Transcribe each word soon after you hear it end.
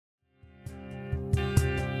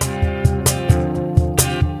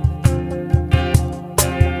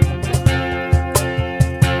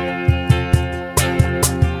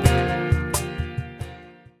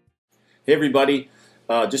Hey everybody,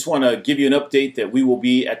 just want to give you an update that we will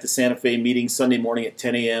be at the Santa Fe meeting Sunday morning at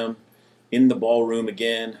 10 a.m. in the ballroom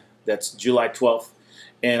again. That's July 12th.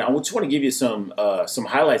 And I just want to give you some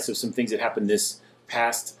highlights of some things that happened this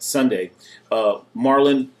past Sunday.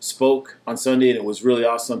 Marlon spoke on Sunday and it was really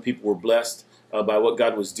awesome. People were blessed by what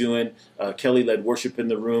God was doing. Kelly led worship in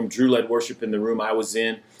the room. Drew led worship in the room I was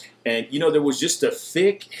in. And you know, there was just a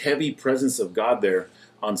thick, heavy presence of God there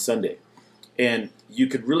on Sunday. And you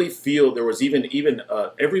could really feel there was even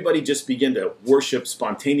everybody just began to worship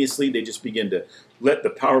spontaneously. They just began to let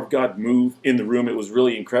the power of God move in the room. It was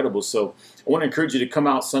really incredible. So I want to encourage you to come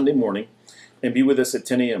out Sunday morning and be with us at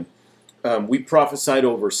 10 a.m. We prophesied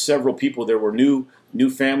over several people. There were new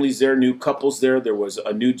families there, new couples there. There was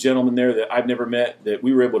a new gentleman there that I've never met that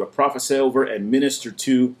we were able to prophesy over and minister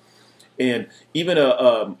to. And even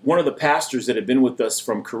one of the pastors that had been with us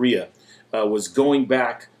from Korea was going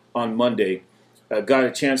back on Monday. Got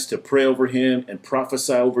a chance to pray over him and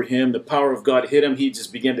prophesy over him. The power of God hit him. He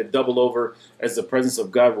just began to double over as the presence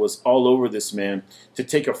of God was all over this man to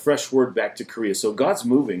take a fresh word back to Korea. So God's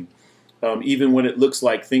moving, even when it looks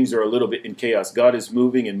like things are a little bit in chaos. God is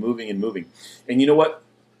moving and moving and moving. And you know what?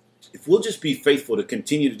 If we'll just be faithful to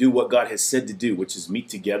continue to do what God has said to do, which is meet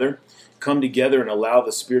together, come together and allow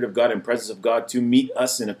the Spirit of God and presence of God to meet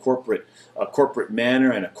us in a corporate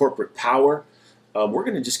manner and a corporate power, we're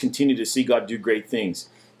going to just continue to see God do great things.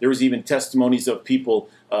 There was even testimonies of people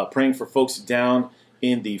praying for folks down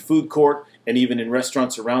in the food court and even in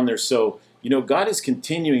restaurants around there. So, you know, God is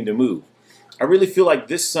continuing to move. I really feel like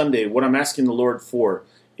this Sunday, what I'm asking the Lord for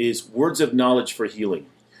is words of knowledge for healing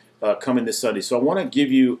coming this Sunday. So I want to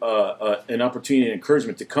give you an opportunity and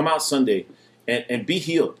encouragement to come out Sunday and be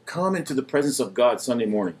healed. Come into the presence of God Sunday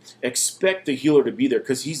morning. Expect the healer to be there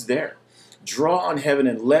because he's there. Draw on heaven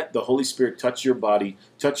and let the Holy Spirit touch your body,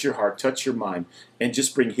 touch your heart, touch your mind, and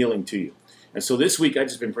just bring healing to you. And so this week I've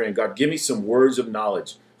just been praying, God, give me some words of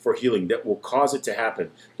knowledge for healing that will cause it to happen.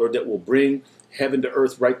 Lord, that will bring heaven to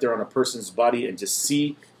earth right there on a person's body and just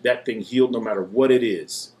see that thing healed no matter what it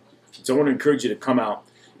is. So I want to encourage you to come out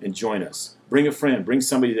and join us. Bring a friend, bring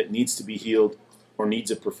somebody that needs to be healed or needs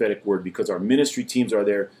a prophetic word because our ministry teams are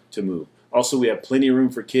there to move. Also, we have plenty of room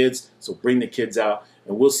for kids, so bring the kids out.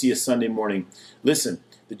 And we'll see you Sunday morning. Listen,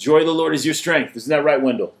 the joy of the Lord is your strength. Isn't that right,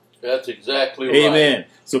 Wendell? That's exactly right. Amen.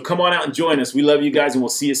 So come on out and join us. We love you guys, and we'll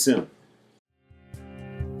see you soon.